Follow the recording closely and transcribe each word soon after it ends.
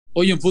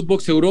Hoy en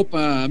Footbox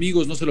Europa,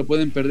 amigos, no se lo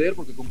pueden perder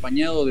porque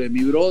acompañado de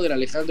mi brother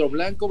Alejandro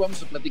Blanco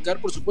vamos a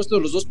platicar, por supuesto,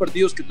 de los dos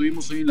partidos que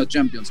tuvimos hoy en la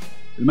Champions.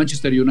 El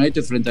Manchester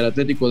United frente al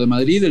Atlético de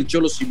Madrid, el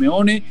Cholo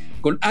Simeone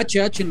con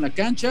HH en la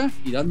cancha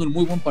y dando un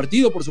muy buen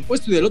partido, por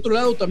supuesto. Y del otro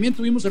lado también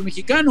tuvimos al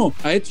mexicano,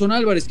 a Edson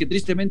Álvarez, que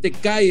tristemente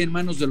cae en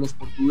manos de los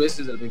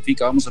portugueses del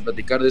Benfica. Vamos a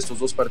platicar de estos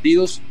dos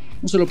partidos.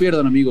 No se lo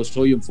pierdan, amigos,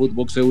 hoy en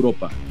Footbox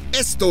Europa.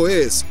 Esto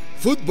es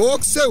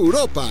Footbox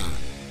Europa.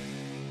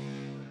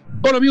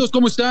 Hola amigos,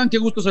 ¿cómo están? Qué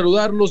gusto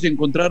saludarlos y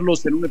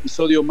encontrarlos en un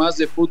episodio más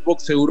de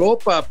Footbox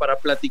Europa para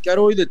platicar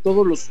hoy de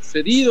todo lo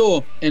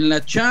sucedido en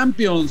la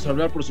Champions,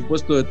 hablar por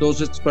supuesto de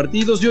todos estos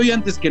partidos. Y hoy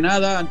antes que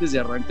nada, antes de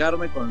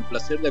arrancarme, con el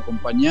placer de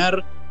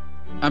acompañar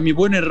a mi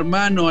buen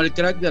hermano, al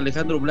crack de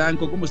Alejandro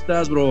Blanco. ¿Cómo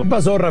estás, bro? ¿Qué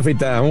pasó,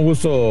 Rafita? Un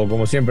gusto,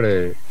 como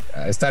siempre,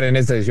 estar en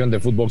esta edición de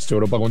Footbox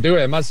Europa contigo y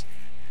además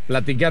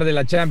platicar de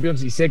la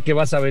Champions, y sé que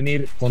vas a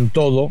venir con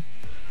todo.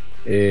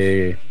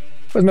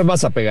 Pues me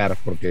vas a pegar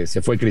porque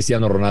se fue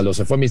Cristiano Ronaldo,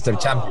 se fue Mr.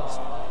 Champions,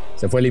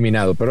 se fue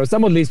eliminado, pero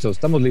estamos listos.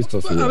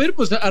 A ver,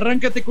 pues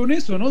arráncate con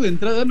eso, ¿no? De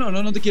entrada,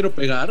 no te quiero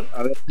pegar.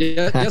 A ver,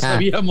 ya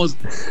sabíamos,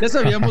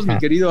 mi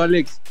querido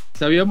Alex,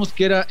 sabíamos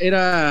que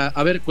era,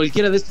 a ver,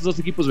 cualquiera de estos dos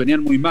equipos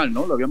venían muy mal,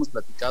 ¿no? Lo habíamos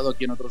platicado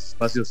aquí en otros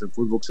espacios en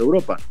Footbox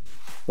Europa.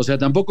 O sea,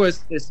 tampoco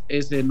es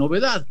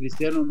novedad.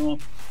 Cristiano no,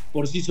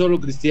 por sí solo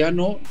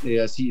Cristiano,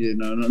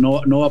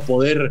 no va a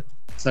poder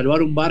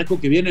salvar un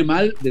barco que viene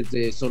mal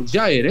desde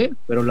Solskjaer,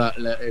 pero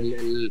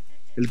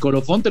el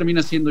colofón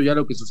termina siendo ya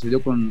lo que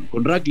sucedió con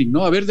Ratcliffe,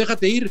 ¿no? A ver,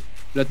 déjate ir,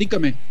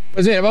 platícame.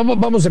 Pues mira,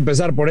 vamos a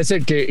empezar por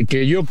ese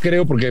que yo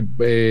creo,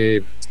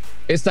 porque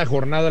esta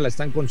jornada la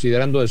están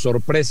considerando de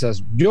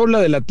sorpresas. Yo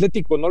la del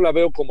Atlético no la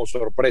veo como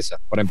sorpresa,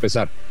 para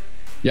empezar.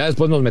 Ya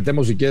después nos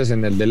metemos, si quieres,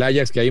 en el del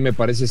Ajax, que ahí me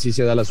parece sí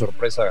se da la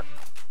sorpresa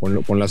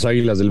con las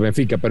Águilas del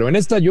Benfica. Pero en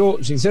esta yo,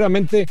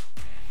 sinceramente,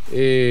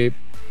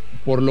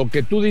 por lo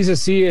que tú dices,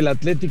 sí, el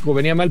Atlético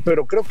venía mal,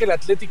 pero creo que el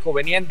Atlético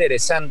venía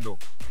enderezando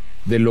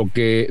de lo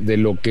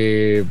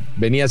que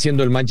venía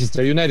haciendo el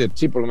Manchester United.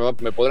 Sí, porque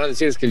me podrán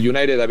decir es que el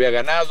United había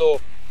ganado,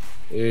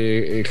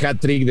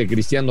 hat-trick de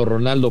Cristiano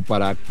Ronaldo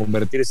para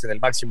convertirse en el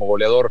máximo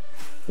goleador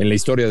en la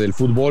historia del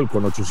fútbol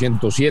con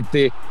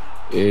 807,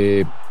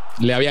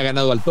 le había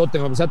ganado al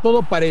Tottenham. O sea,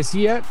 todo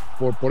parecía,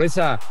 por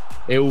esa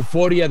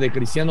euforia de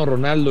Cristiano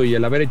Ronaldo y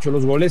el haber hecho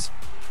los goles,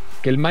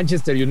 que el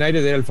Manchester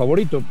United era el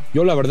favorito.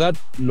 Yo la verdad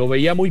lo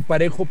veía muy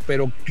parejo,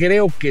 pero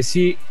creo que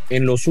sí,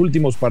 en los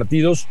últimos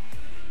partidos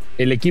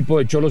el equipo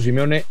de Cholo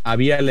Simeone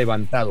había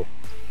levantado.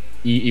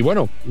 Y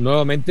bueno,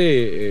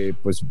 nuevamente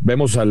pues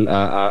vemos al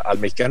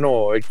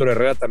mexicano Héctor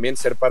Herrera también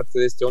ser parte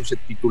de este 11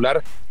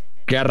 titular,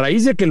 que a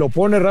raíz de que lo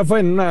pone Rafa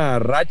en una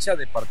racha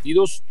de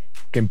partidos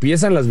que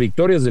empiezan las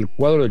victorias del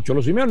cuadro del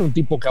Cholo Simeone, un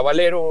tipo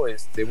cabalero,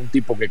 un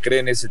tipo que cree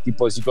en ese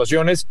tipo de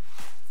situaciones,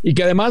 y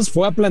que además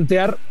fue a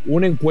plantear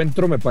un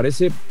encuentro, me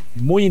parece,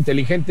 muy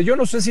inteligente. Yo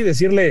no sé si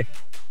decirle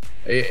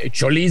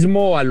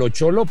cholismo a lo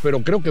cholo,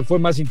 pero creo que fue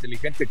más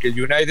inteligente que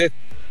el United,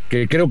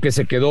 que creo que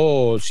se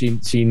quedó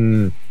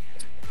sin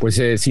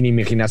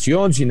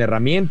imaginación, sin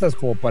herramientas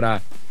como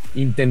para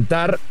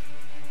intentar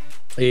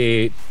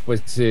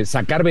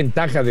sacar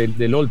ventaja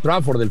del Old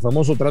Trafford, del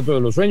famoso trato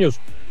de los sueños.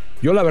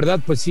 Yo la verdad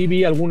pues sí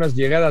vi algunas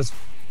llegadas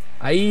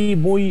ahí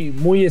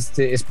muy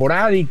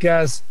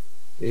esporádicas,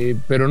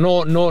 pero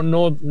no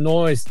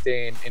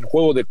en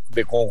juego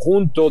de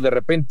conjunto. De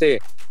repente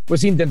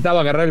pues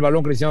intentaba agarrar el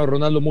balón Cristiano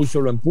Ronaldo muy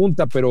solo en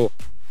punta, pero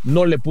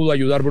no le pudo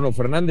ayudar Bruno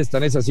Fernández.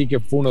 Tan es así que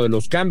fue uno de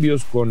los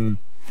cambios con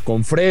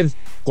Fred,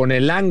 con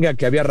Elanga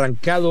que había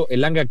arrancado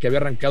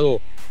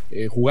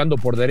jugando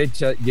por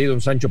derecha,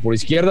 Jadon Sancho por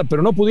izquierda,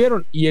 pero no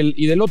pudieron.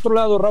 Y del otro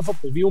lado, Rafa,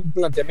 pues vio un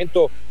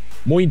planteamiento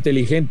muy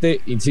inteligente,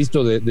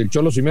 insisto, del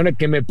Cholo Simeone,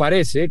 que me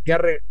parece que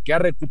ha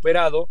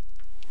recuperado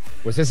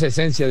pues esa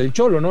esencia del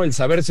Cholo, ¿no? El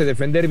saberse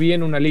defender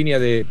bien,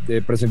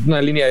 presentar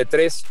una línea de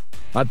tres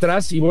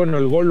atrás, y bueno,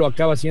 el gol lo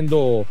acaba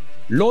haciendo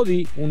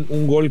Lodi,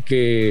 un gol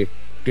que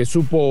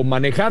supo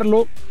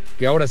manejarlo,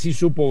 que ahora sí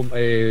supo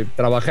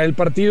trabajar el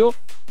partido,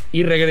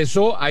 y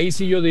regresó, ahí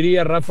sí yo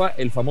diría, Rafa,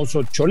 el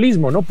famoso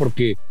cholismo, ¿no?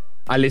 Porque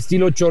al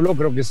estilo Cholo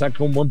creo que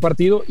saca un buen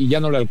partido y ya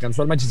no le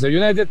alcanzó al Manchester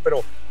United,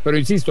 pero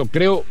insisto,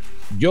 creo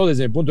yo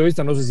desde mi punto de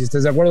vista, no sé si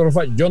estés de acuerdo,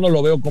 Rafa, yo no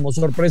lo veo como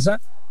sorpresa.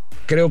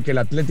 Creo que el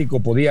Atlético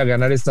podía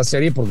ganar esta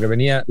serie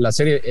porque la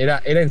serie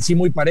era en sí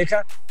muy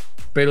pareja,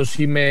 pero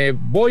si me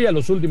voy a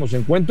los últimos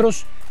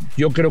encuentros,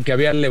 yo creo que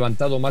había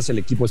levantado más el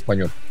equipo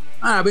español.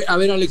 A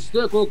ver, Alex,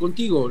 estoy de acuerdo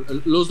contigo.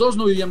 Los dos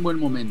no vivían buen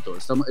momento,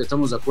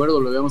 estamos de acuerdo,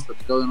 lo habíamos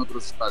platicado en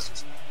otros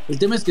espacios. El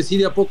tema es que sí,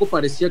 de a poco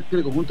parecía que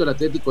el conjunto del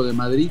Atlético de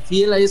Madrid,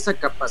 fiel a esa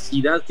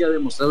capacidad que ha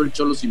demostrado el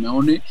Cholo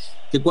Simeone,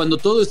 que cuando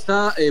todo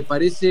está,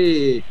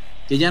 parece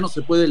que ya no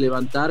se puede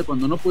levantar,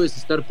 cuando no puedes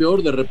estar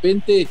peor, de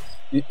repente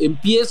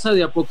empieza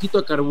de a poquito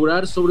a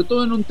carburar, sobre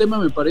todo en un tema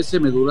me parece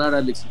medular,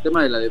 Alex, el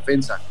tema de la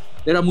defensa.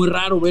 Era muy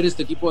raro ver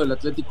este equipo del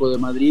Atlético de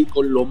Madrid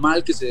con lo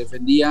mal que se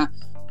defendía,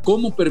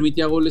 cómo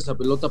permitía goles a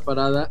pelota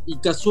parada, y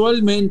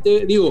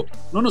casualmente, digo,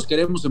 no nos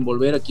queremos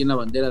envolver aquí en la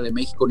bandera de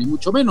México, ni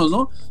mucho menos,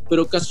 ¿no?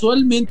 Pero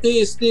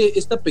casualmente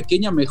esta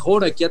pequeña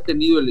mejora que ha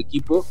tenido el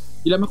equipo,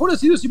 y la mejora ha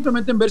sido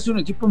simplemente en verse un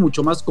equipo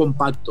mucho más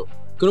compacto.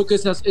 Creo que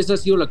esa ha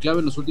sido la clave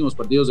en los últimos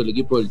partidos del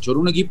equipo del Cholo,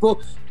 un equipo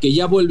que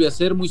ya vuelve a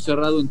ser muy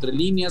cerrado entre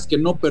líneas, que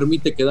no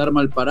permite quedar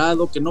mal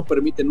parado, que no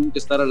permite nunca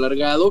estar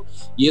alargado,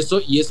 y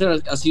esa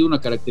ha sido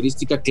una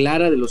característica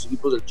clara de los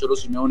equipos del Cholo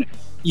Simeone.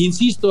 Y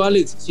insisto,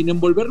 Alex, sin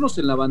envolvernos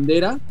en la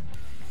bandera,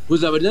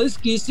 pues la verdad es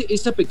que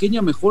esa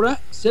pequeña mejora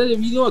se ha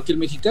debido a que el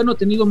mexicano ha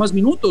tenido más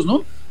minutos,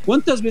 ¿no?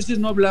 ¿Cuántas veces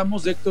no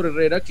hablamos de Héctor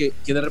Herrera, que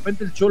de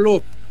repente el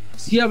Cholo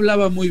sí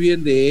hablaba muy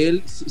bien de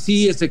él,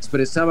 sí se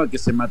expresaba que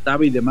se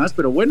mataba y demás,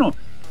 pero bueno,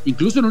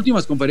 incluso en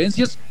últimas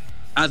conferencias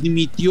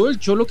admitió el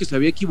Cholo que se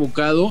había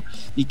equivocado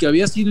y que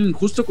había sido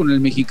injusto con el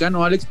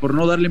mexicano Alex por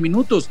no darle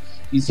minutos?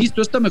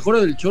 Insisto, esta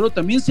mejora del Cholo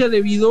también se ha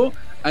debido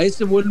a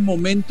ese buen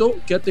momento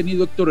que ha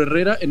tenido Héctor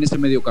Herrera en ese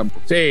medio campo.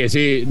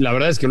 Sí, la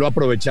verdad es que lo ha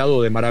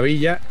aprovechado de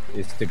maravilla.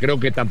 Creo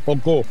que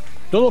tampoco,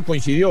 todo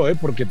coincidió,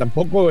 porque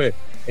tampoco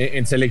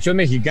en selección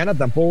mexicana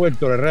tampoco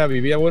Héctor Herrera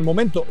vivía buen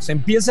momento. Se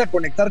empieza a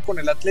conectar con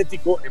el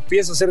Atlético,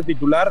 empieza a ser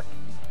titular,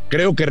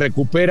 creo que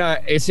recupera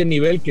ese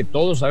nivel que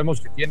todos sabemos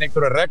que tiene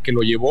Héctor Herrera, que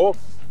lo llevó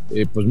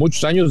pues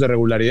muchos años de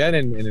regularidad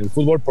en el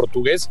fútbol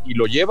portugués y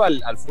lo lleva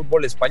al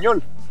fútbol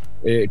español.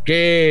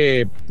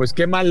 Qué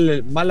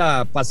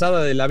mala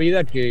pasada de la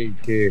vida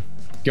que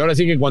ahora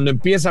sí que cuando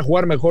empieza a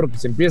jugar mejor, que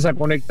se empieza a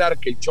conectar,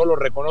 que el Cholo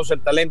reconoce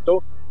el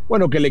talento,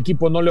 bueno, que el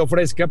equipo no le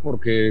ofrezca,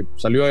 porque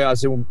salió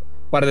hace un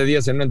par de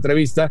días en una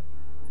entrevista,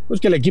 pues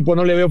que el equipo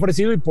no le había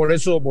ofrecido y por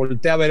eso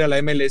voltea a ver a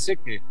la MLS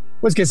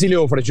que sí le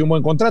ofreció un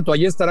buen contrato.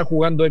 Allí estará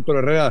jugando Héctor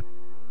Herrera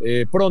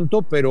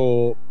pronto,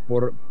 pero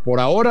por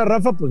ahora,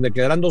 Rafa, pues le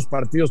quedarán 2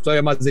 partidos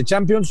todavía más de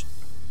Champions.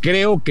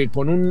 Creo que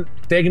con un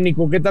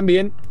técnico que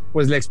también,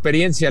 pues la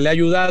experiencia le ha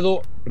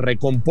ayudado,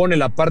 recompone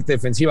la parte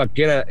defensiva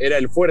que era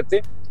el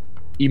fuerte,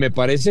 y me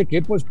parece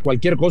que pues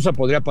cualquier cosa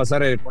podría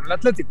pasar con el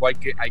Atlético. Hay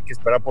que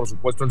esperar, por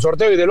supuesto, el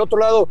sorteo. Y del otro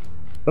lado,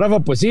 Rafa,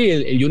 pues sí,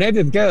 el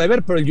United queda de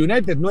ver, pero el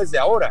United no es de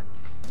ahora.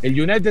 El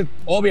United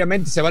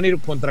obviamente se van a ir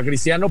contra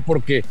Cristiano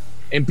porque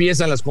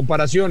empiezan las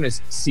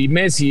comparaciones. Si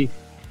Messi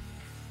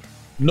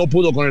no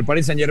pudo con el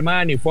Paris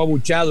Saint-Germain y fue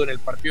abuchado en el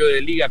partido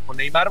de Liga con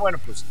Neymar, bueno,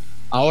 pues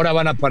ahora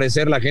van a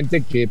aparecer la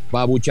gente que va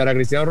a abuchar a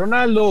Cristiano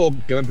Ronaldo o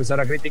que va a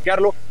empezar a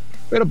criticarlo,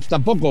 pero pues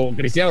tampoco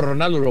Cristiano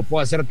Ronaldo lo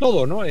puede hacer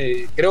todo, ¿no?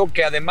 Creo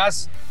que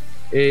además,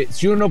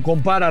 si uno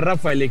compara,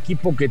 Rafa, el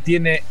equipo que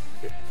tiene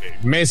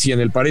Messi en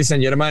el Paris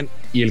Saint-Germain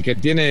y el que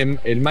tiene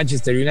el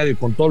Manchester United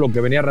con todo lo que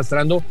venía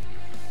arrastrando,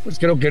 pues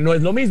creo que no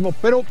es lo mismo,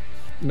 pero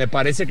me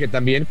parece que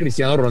también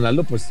Cristiano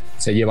Ronaldo pues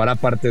se llevará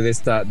parte de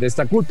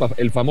esta culpa,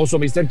 el famoso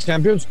Mr.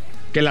 Champions,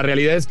 que la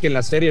realidad es que en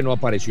la serie no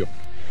apareció.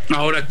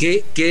 Ahora,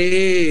 ¿qué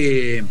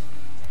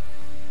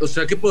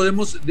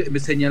podemos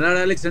señalar,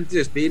 Alex, antes de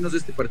despedirnos de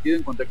este partido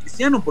en contra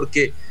Cristiano?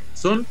 Porque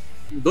son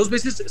 2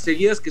 veces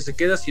seguidas que se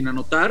queda sin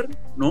anotar,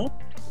 ¿no?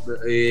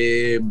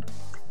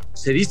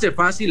 Se dice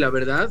fácil, la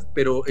verdad,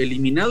 pero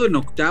eliminado en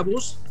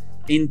octavos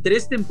en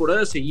 3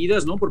 temporadas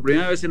seguidas, ¿no? Por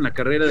primera vez en la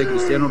carrera de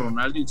Cristiano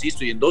Ronaldo,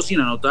 insisto, y en 2 sin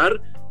anotar.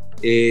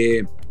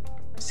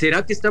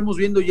 ¿Será que estamos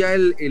viendo ya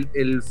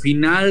el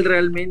final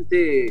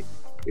realmente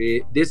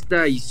de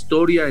esta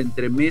historia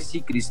entre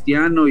Messi,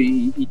 Cristiano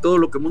y todo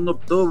el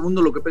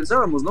mundo lo que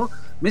pensábamos, ¿no?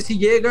 Messi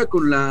llega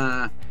con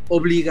la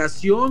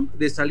obligación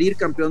de salir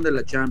campeón de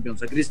la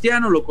Champions. A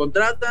Cristiano lo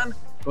contratan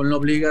con la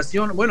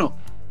obligación, bueno,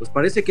 pues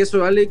parece que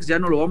eso, Alex, ya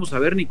no lo vamos a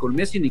ver ni con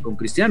Messi ni con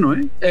Cristiano,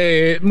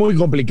 Muy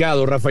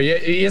complicado, Rafa,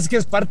 y es que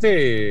es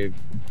parte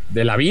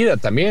de la vida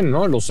también,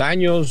 ¿no? Los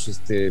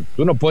años,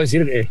 tú no puedes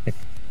ir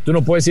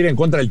en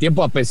contra del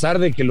tiempo, a pesar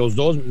de que los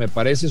dos, me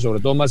parece,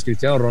 sobre todo más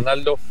Cristiano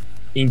Ronaldo,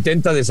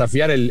 intenta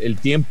desafiar el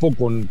tiempo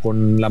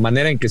con la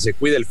manera en que se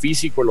cuida el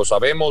físico, lo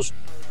sabemos,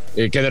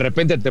 que de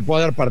repente te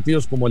pueda dar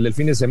partidos como el del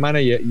fin de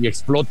semana y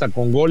explota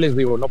con goles,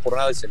 digo, no por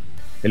nada es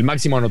el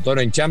máximo anotador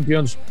en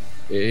Champions,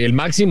 el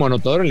máximo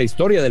anotador en la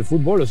historia del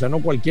fútbol, o sea, no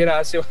cualquiera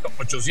hace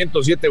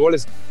 807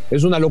 goles,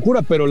 es una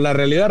locura, pero la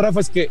realidad, Rafa,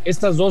 es que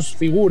estas 2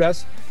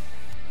 figuras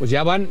pues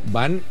ya van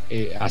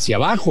hacia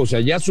abajo, o sea,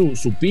 ya su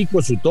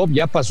pico, su top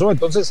ya pasó,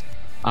 entonces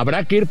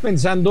habrá que ir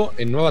pensando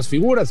en nuevas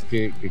figuras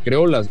que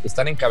creo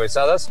están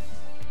encabezadas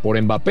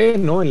por Mbappé,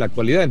 ¿no? En la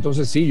actualidad,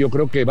 entonces sí, yo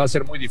creo que va a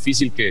ser muy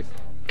difícil que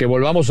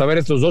volvamos a ver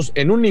estos dos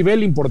en un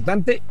nivel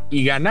importante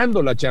y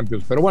ganando la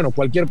Champions, pero bueno,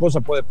 cualquier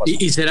cosa puede pasar.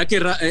 ¿Y será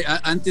que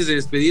antes de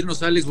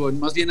despedirnos, Alex, o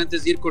más bien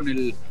antes de ir con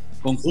el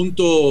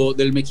conjunto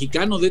del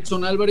mexicano de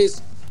Edson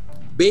Álvarez,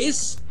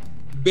 ¿ves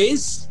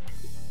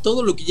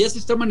todo lo que ya se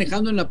está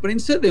manejando en la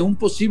prensa de un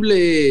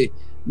posible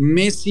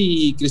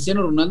Messi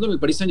Cristiano Ronaldo en el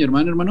Paris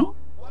Saint-Germain, hermano?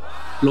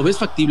 ¿Lo ves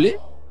factible?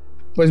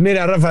 Pues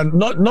mira, Rafa,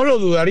 no lo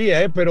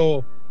dudaría,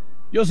 pero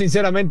yo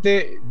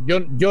sinceramente,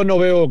 yo no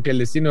veo que el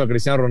destino de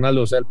Cristiano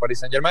Ronaldo sea el Paris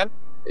Saint-Germain.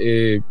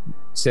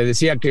 Se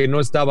decía que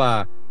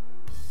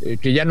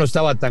que ya no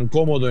estaba tan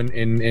cómodo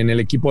en el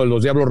equipo de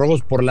los Diablos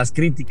Rojos por las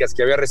críticas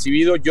que había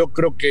recibido. Yo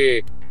creo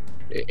que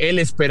él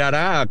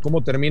esperará a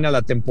cómo termina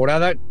la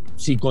temporada.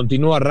 si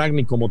continúa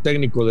Ragnick como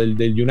técnico del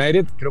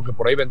United, creo que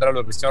por ahí vendrá lo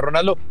de Cristiano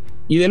Ronaldo.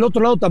 Y del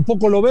otro lado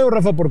tampoco lo veo,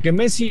 Rafa, porque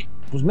Messi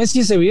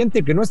es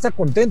evidente que no está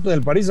contento en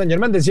el Paris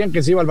Saint-Germain. Decían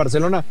que se iba al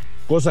Barcelona,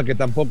 cosa que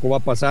tampoco va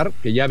a pasar,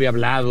 que ya había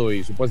hablado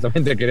y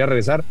supuestamente quería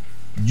regresar.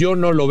 Yo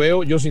no lo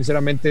veo, yo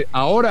sinceramente,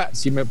 ahora,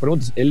 si me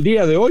preguntas, el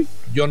día de hoy,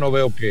 yo no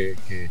veo que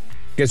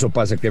eso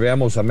pase, que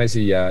veamos a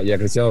Messi y a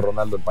Cristiano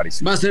Ronaldo en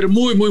París. Va a ser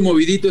muy, muy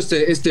movidito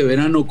este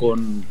verano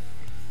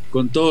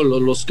con todos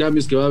los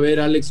cambios que va a haber,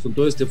 Alex, con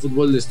todo este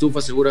fútbol de estufa,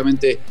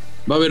 seguramente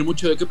va a haber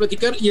mucho de qué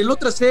platicar. Y en la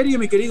otra serie,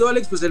 mi querido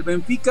Alex, pues el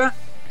Benfica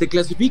te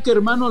clasifica,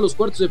 hermano, a los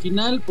cuartos de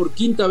final por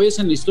quinta vez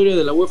en la historia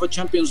de la UEFA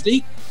Champions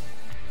League.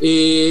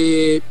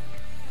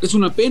 Es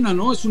una pena,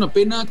 ¿no? Es una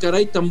pena,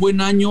 caray, tan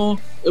buen año.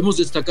 Hemos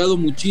destacado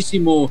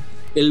muchísimo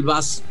el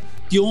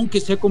bastión que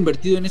se ha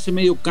convertido en ese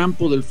medio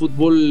campo del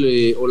fútbol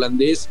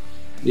holandés,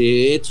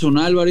 Edson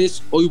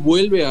Álvarez. Hoy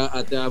vuelve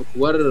a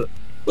jugar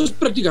pues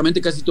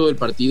prácticamente casi todo el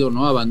partido,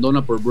 ¿no?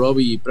 Abandona por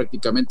Brobbey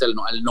prácticamente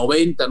al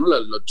 90, ¿no?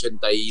 Al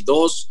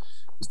 82.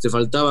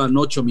 Faltaban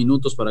 8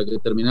 minutos para que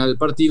terminara el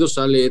partido.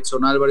 Sale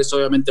Edson Álvarez,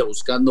 obviamente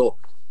buscando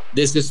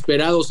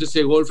desesperados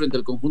ese gol frente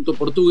al conjunto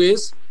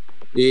portugués.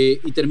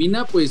 Y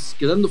termina pues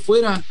quedando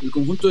fuera el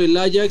conjunto del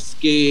Ajax,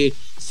 que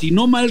si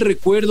no mal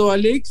recuerdo,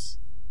 Alex,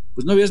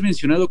 pues no habías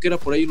mencionado que era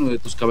por ahí uno de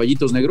tus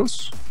caballitos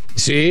negros.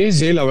 Sí,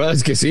 la verdad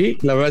es que sí,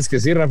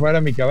 Rafa,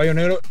 era mi caballo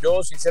negro.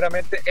 Yo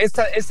sinceramente,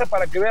 esta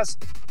para que veas,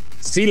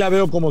 sí la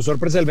veo como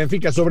sorpresa del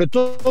Benfica, sobre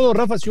todo,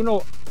 Rafa, si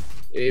uno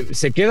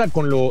se queda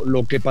con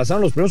lo que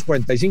pasaron los primeros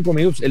 45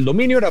 minutos, el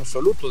dominio era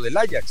absoluto del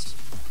Ajax.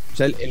 O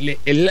sea,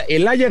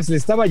 el Ajax le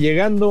estaba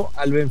llegando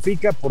al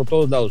Benfica por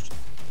todos lados.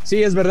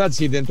 Sí, es verdad,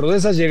 si dentro de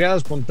esas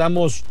llegadas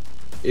contamos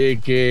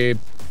que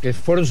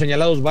fueron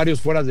señalados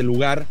varios fueras de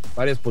lugar,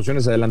 varias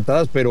posiciones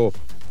adelantadas, pero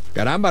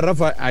caramba,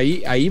 Rafa,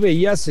 ahí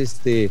veías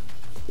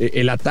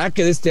el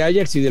ataque de este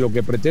Ajax y de lo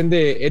que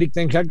pretende Erik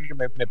ten Hag, que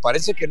me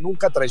parece que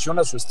nunca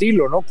traiciona su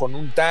estilo, ¿no? Con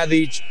un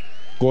Tadic,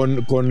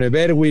 con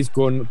Bergwijn,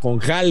 con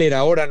Haller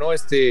ahora, ¿no?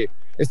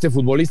 Este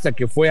futbolista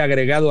que fue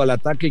agregado al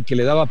ataque y que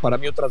le daba para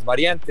mí otras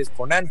variantes,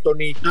 con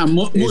Anthony.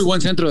 Muy buen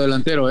centro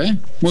delantero,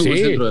 Muy buen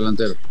centro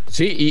delantero.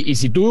 Sí, y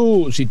si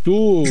tú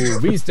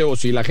viste, o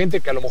si la gente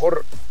que a lo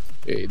mejor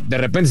de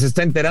repente se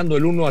está enterando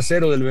del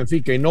 1-0 del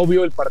Benfica y no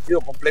vio el partido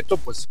completo,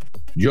 pues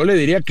yo le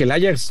diría que el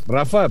Ajax,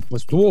 Rafa,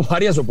 pues tuvo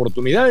varias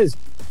oportunidades.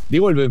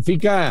 Digo, el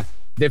Benfica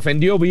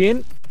defendió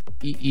bien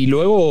y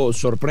luego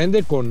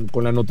sorprende con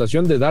la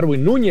anotación de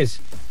Darwin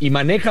Núñez y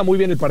maneja muy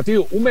bien el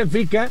partido. Un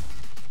Benfica,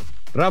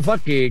 Rafa,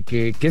 que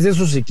es de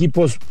esos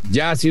equipos,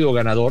 ya ha sido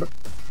ganador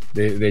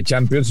de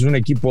Champions, es un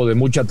equipo de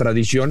mucha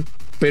tradición,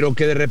 pero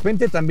que de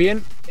repente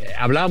también,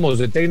 hablábamos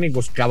de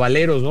técnicos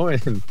cabaleros, ¿no?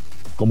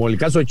 Como el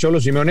caso de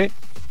Cholo Simeone,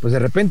 pues de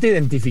repente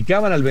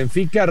identificaban al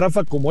Benfica,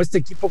 Rafa, como este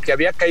equipo que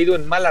había caído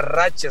en malas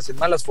rachas, en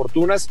malas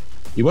fortunas,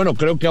 y bueno,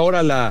 creo que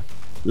ahora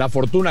la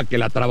fortuna que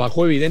la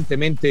trabajó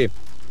evidentemente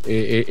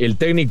el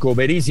técnico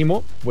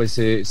Verísimo, pues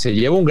se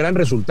lleva un gran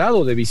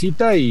resultado de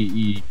visita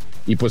y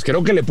pues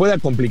creo que le pueda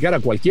complicar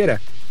a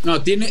cualquiera.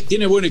 No,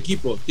 tiene buen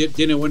equipo,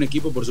 tiene buen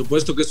equipo, por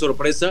supuesto que es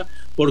sorpresa,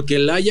 porque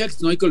el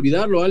Ajax, no hay que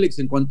olvidarlo, Alex,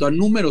 en cuanto a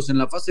números en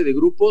la fase de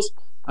grupos,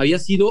 había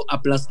sido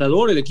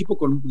aplastador el equipo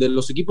de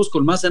los equipos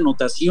con más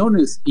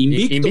anotaciones,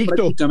 invicto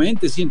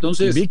prácticamente, sí,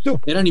 entonces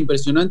eran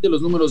impresionantes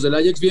los números del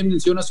Ajax. Bien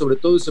menciona sobre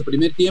todo ese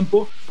primer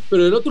tiempo,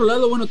 pero del otro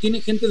lado, bueno, tiene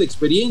gente de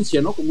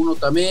experiencia, ¿no? Como un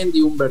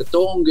Otamendi, un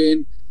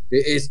Vertonghen,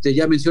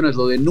 ya mencionas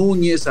lo de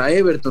Núñez, a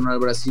Everton, al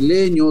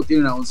brasileño,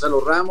 tienen a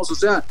Gonzalo Ramos, o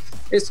sea,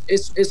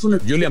 es un...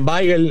 Julian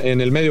Weigl en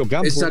el medio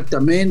campo.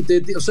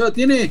 Exactamente, o sea,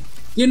 tiene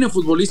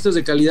futbolistas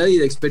de calidad y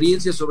de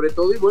experiencia sobre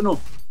todo, y bueno,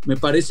 me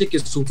parece que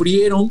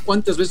sufrieron.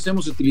 ¿Cuántas veces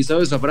hemos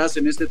utilizado esa frase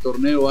en este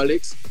torneo,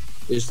 Alex?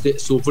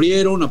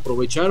 Sufrieron,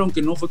 aprovecharon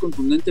que no fue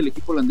contundente el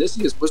equipo holandés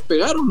y después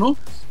pegaron, ¿no?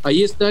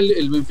 Ahí está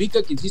el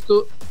Benfica, que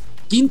insisto,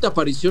 quinta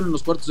aparición en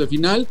los cuartos de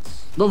final.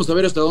 Vamos a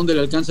ver hasta dónde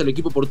le alcanza el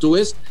equipo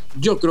portugués.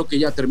 Yo creo que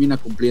ya termina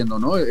cumpliendo,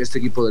 ¿no? Este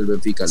equipo del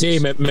Benfica. Sí,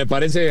 me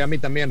parece a mí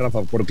también,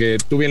 Rafa, porque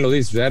tú bien lo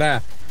dices,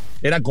 era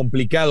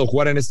complicado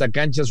jugar en esta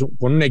cancha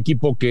con un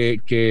equipo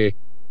que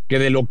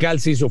de local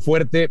se hizo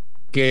fuerte,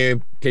 que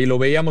lo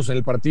veíamos en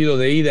el partido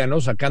de ida,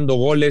 ¿no? Sacando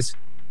goles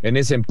en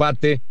ese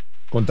empate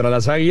contra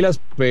las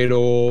Águilas,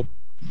 pero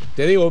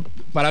te digo,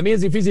 para mí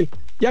es difícil.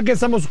 Ya que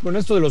estamos con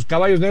esto de los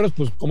caballos negros,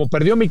 pues como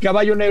perdió mi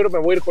caballo negro, me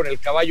voy a ir con el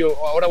caballo.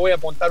 Ahora voy a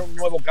montar un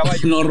nuevo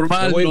caballo.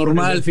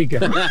 Normal.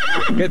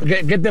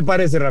 ¿Qué te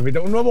parece, Rafita?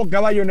 Un nuevo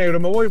caballo negro.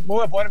 Me voy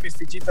a poner mis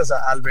fichitas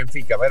al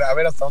Benfica, a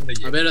ver hasta dónde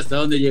llega. A ver hasta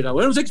dónde llega.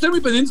 Bueno, pues hay que estar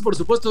muy pendientes, por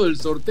supuesto, del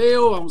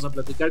sorteo. Vamos a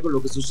platicar con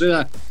lo que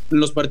suceda en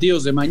los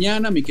partidos de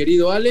mañana, mi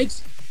querido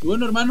Alex. Y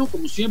bueno, hermano,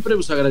 como siempre,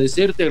 pues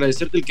agradecerte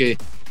el que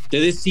te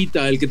des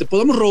cita, el que te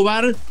podamos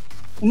robar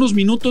unos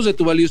minutos de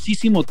tu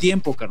valiosísimo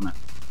tiempo, carnal.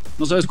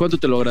 No sabes cuánto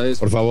te lo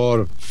agradezco. Por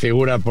favor,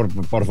 figura,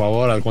 por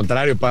favor. Al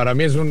contrario, para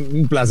mí es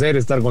un placer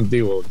estar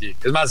contigo.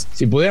 Es más,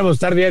 si pudiéramos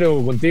estar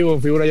diario contigo,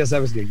 figura, ya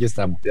sabes que aquí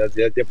estamos. Ya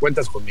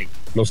cuentas conmigo,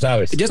 lo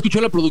sabes. Ya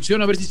escuchó la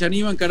producción, a ver si se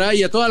animan,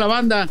 caray. A toda la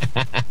banda,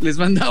 les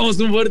mandamos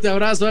un fuerte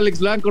abrazo. Alex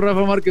Blanco,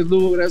 Rafa Márquez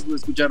Lugo, gracias por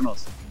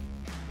escucharnos.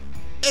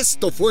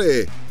 Esto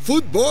fue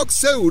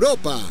Footbox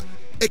Europa,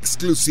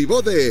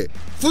 exclusivo de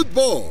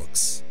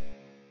Footbox.